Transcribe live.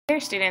Dear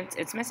students,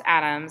 it's Miss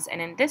Adams,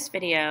 and in this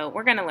video,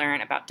 we're going to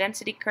learn about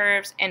density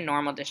curves and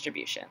normal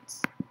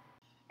distributions.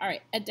 All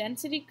right, a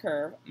density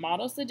curve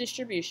models the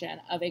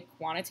distribution of a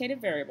quantitative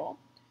variable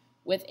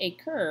with a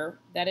curve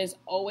that is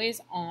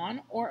always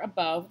on or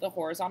above the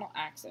horizontal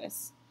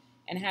axis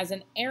and has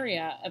an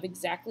area of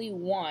exactly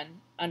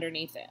 1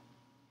 underneath it.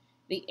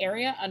 The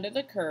area under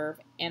the curve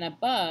and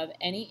above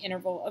any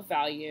interval of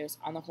values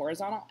on the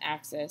horizontal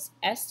axis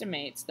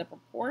estimates the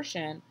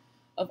proportion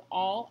of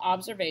all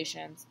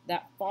observations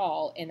that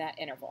fall in that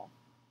interval.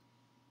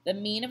 The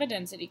mean of a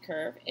density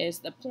curve is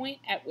the point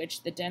at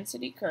which the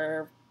density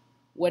curve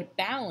would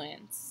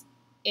balance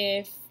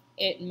if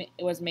it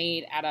was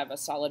made out of a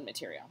solid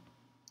material.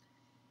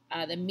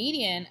 The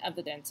median of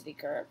the density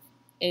curve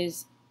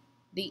is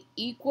the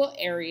equal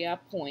area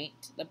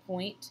point, the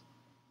point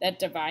that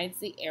divides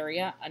the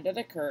area under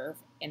the curve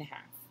in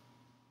half.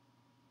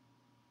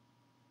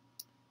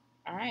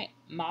 All right,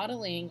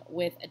 modeling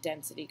with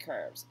density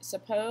curves.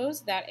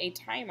 Suppose that a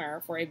timer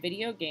for a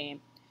video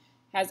game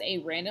has a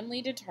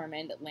randomly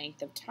determined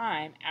length of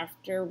time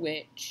after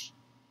which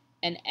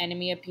an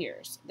enemy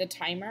appears. The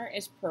timer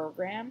is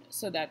programmed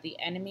so that the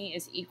enemy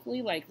is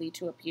equally likely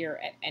to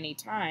appear at any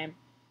time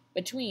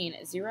between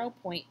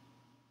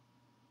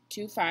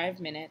 0.25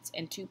 minutes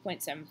and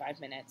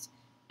 2.75 minutes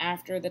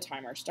after the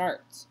timer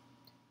starts.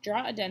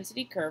 Draw a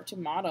density curve to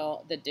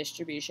model the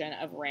distribution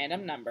of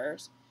random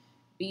numbers.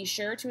 Be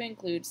sure to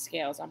include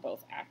scales on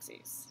both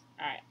axes.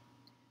 All right,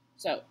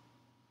 so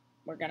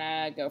we're going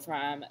to go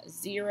from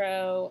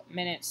 0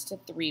 minutes to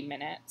 3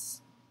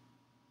 minutes,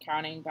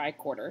 counting by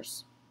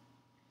quarters.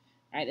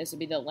 All right, this would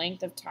be the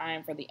length of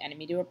time for the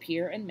enemy to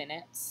appear in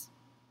minutes.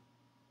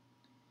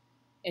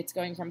 It's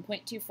going from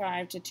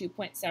 0.25 to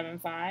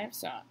 2.75,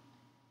 so I'm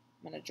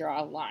going to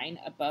draw a line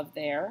above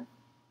there.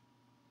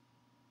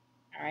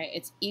 All right,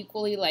 it's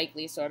equally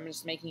likely, so I'm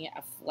just making it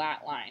a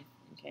flat line.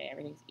 Okay,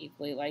 everything's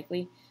equally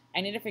likely.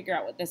 I need to figure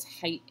out what this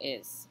height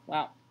is.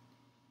 Well,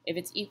 if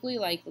it's equally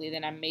likely,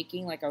 then I'm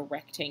making like a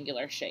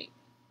rectangular shape.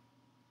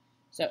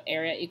 So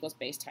area equals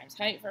base times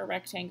height for a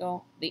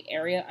rectangle. The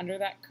area under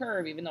that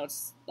curve, even though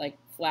it's like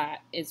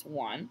flat, is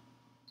 1.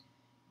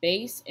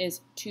 Base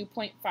is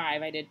 2.5.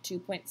 I did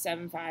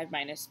 2.75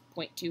 minus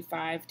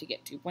 0.25 to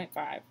get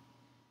 2.5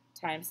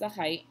 times the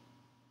height.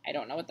 I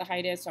don't know what the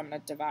height is, so I'm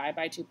going to divide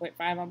by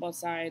 2.5 on both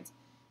sides.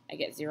 I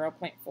get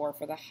 0.4 for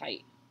the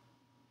height.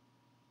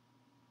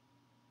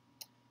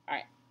 All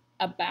right,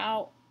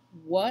 about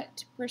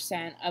what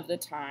percent of the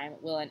time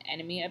will an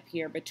enemy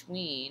appear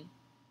between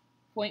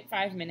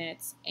 0.5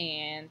 minutes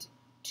and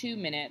 2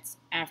 minutes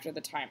after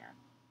the timer?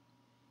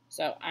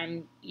 So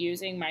I'm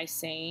using my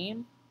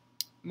same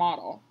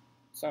model.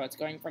 So it's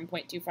going from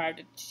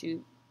 0.25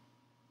 to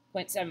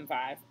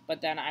 2.75,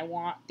 but then I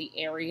want the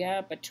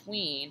area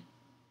between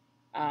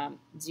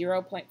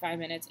 0.5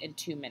 minutes and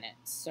 2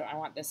 minutes. So I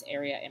want this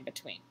area in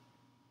between.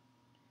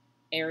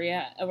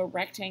 Area of a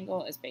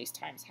rectangle is base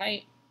times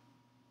height.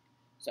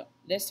 So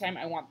this time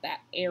I want that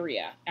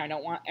area. I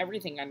don't want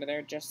everything under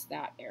there, just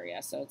that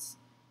area. So it's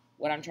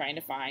what I'm trying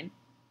to find.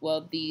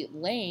 Well, the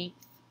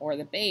length, or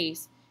the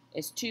base,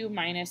 is 2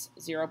 minus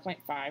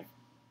 0.5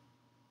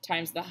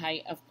 times the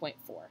height of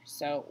 0.4.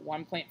 So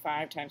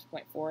 1.5 times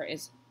 0.4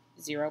 is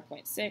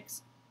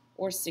 0.6,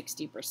 or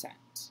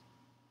 60%.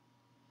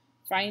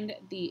 Find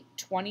the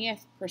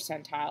 20th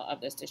percentile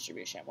of this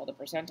distribution. Well, the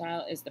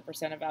percentile is the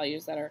percent of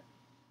values that are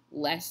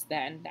less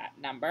than that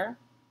number.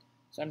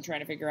 So I'm trying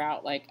to figure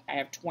out, like, I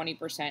have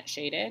 20%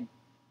 shaded.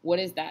 What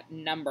is that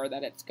number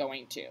that it's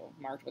going to?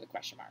 Marked with a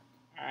question mark.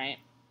 All right.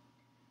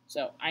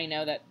 So I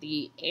know that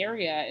the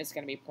area is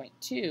going to be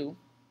 0.2.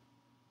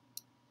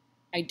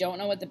 I don't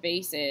know what the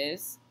base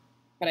is,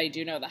 but I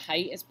do know the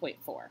height is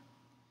 0.4.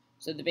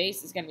 So the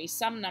base is going to be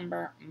some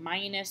number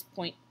minus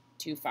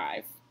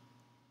 0.25.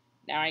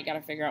 Now I got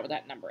to figure out what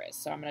that number is.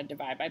 So I'm going to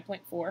divide by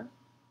 0.4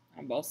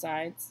 on both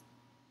sides.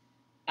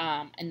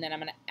 And then I'm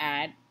going to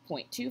add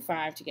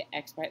 0.25 to get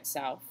x by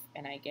itself,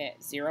 and I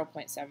get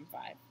 0.75.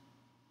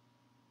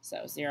 So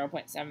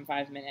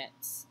 0.75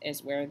 minutes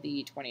is where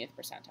the 20th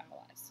percentile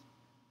lies.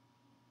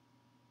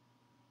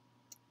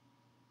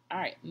 All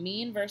right,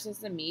 mean versus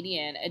the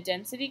median. A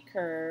density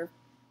curve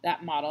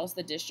that models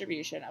the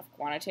distribution of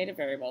quantitative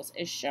variables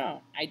is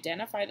shown.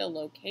 Identify the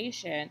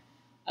location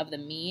of the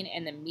mean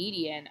and the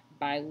median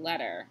by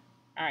letter.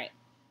 All right,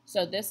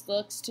 so this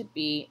looks to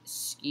be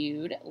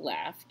skewed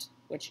left,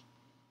 which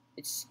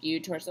it's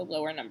skewed towards the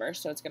lower number,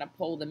 so it's going to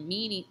pull the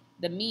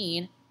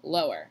mean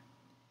lower.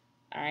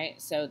 All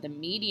right, so the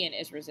median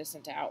is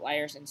resistant to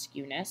outliers and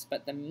skewness,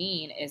 but the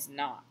mean is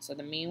not. So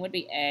the mean would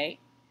be A,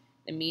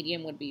 the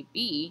median would be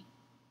B,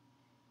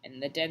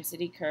 and the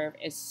density curve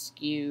is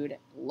skewed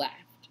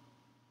left.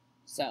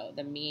 So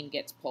the mean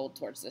gets pulled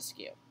towards the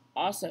skew.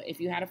 Also, if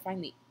you had to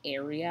find the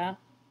area,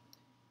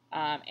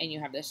 and you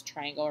have this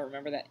triangle,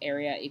 remember that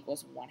area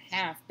equals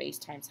 1/2 base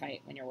times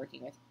height when you're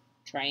working with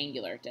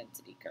triangular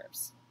density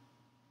curves.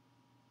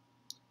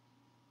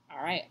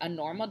 All right, a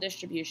normal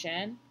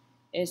distribution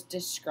is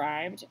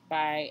described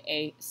by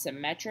a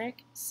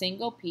symmetric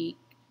single peak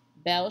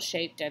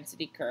bell-shaped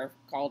density curve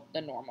called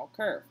the normal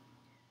curve.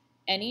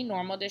 Any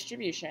normal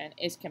distribution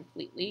is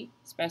completely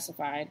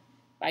specified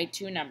by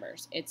two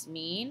numbers, its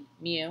mean,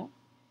 mu,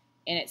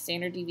 and its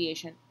standard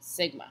deviation,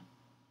 sigma.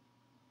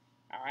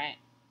 All right,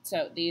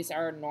 so these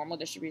are normal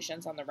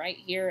distributions on the right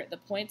here. The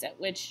points at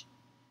which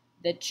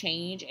the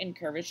change in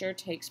curvature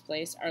takes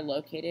place are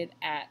located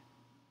at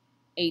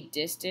a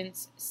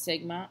distance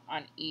sigma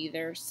on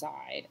either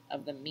side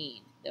of the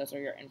mean. Those are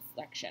your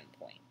inflection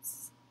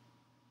points.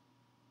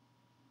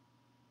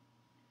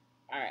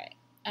 All right.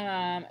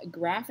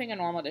 Graphing a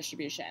normal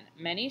distribution.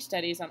 Many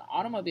studies on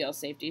automobile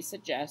safety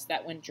suggest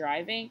that when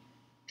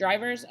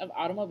drivers of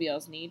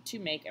automobiles need to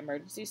make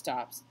emergency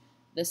stops,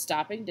 the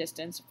stopping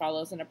distance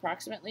follows an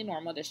approximately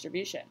normal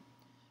distribution.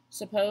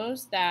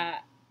 Suppose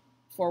that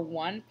for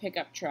one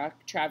pickup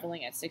truck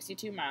traveling at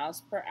 62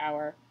 miles per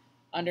hour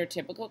under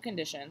typical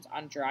conditions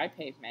on dry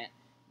pavement,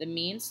 the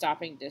mean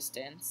stopping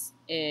distance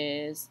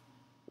is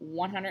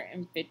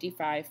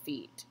 155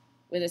 feet,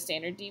 with a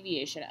standard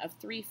deviation of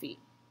 3 feet.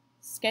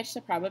 Sketch the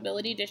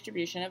probability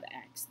distribution of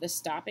x, the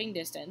stopping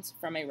distance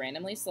from a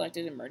randomly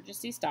selected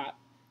emergency stop,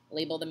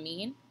 label the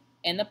mean,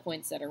 and the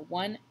points that are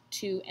 1,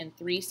 2, and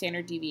 3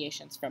 standard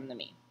deviations from the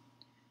mean.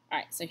 All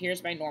right, so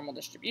here's my normal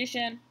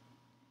distribution.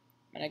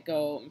 I'm going to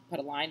go and put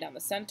a line down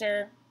the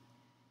center.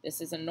 This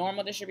is a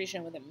normal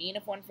distribution with a mean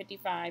of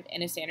 155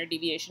 and a standard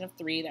deviation of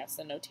 3. That's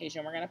the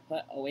notation we're going to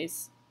put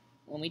always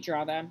when we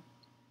draw them.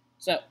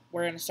 So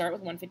we're going to start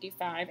with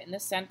 155 in the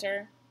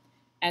center.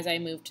 As I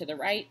move to the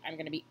right, I'm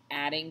going to be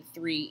adding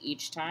 3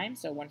 each time.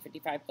 So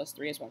 155 plus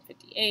 3 is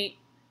 158.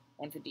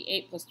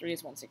 158 plus 3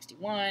 is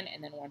 161,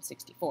 and then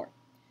 164.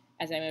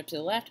 As I move to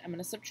the left, I'm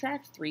going to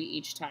subtract 3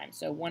 each time.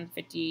 So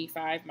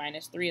 155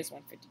 minus 3 is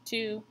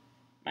 152.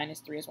 Minus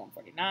 3 is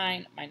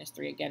 149. Minus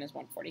 3 again is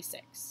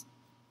 146.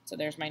 So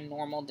there's my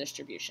normal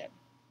distribution.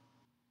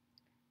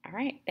 All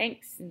right,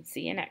 thanks, and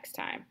see you next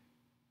time.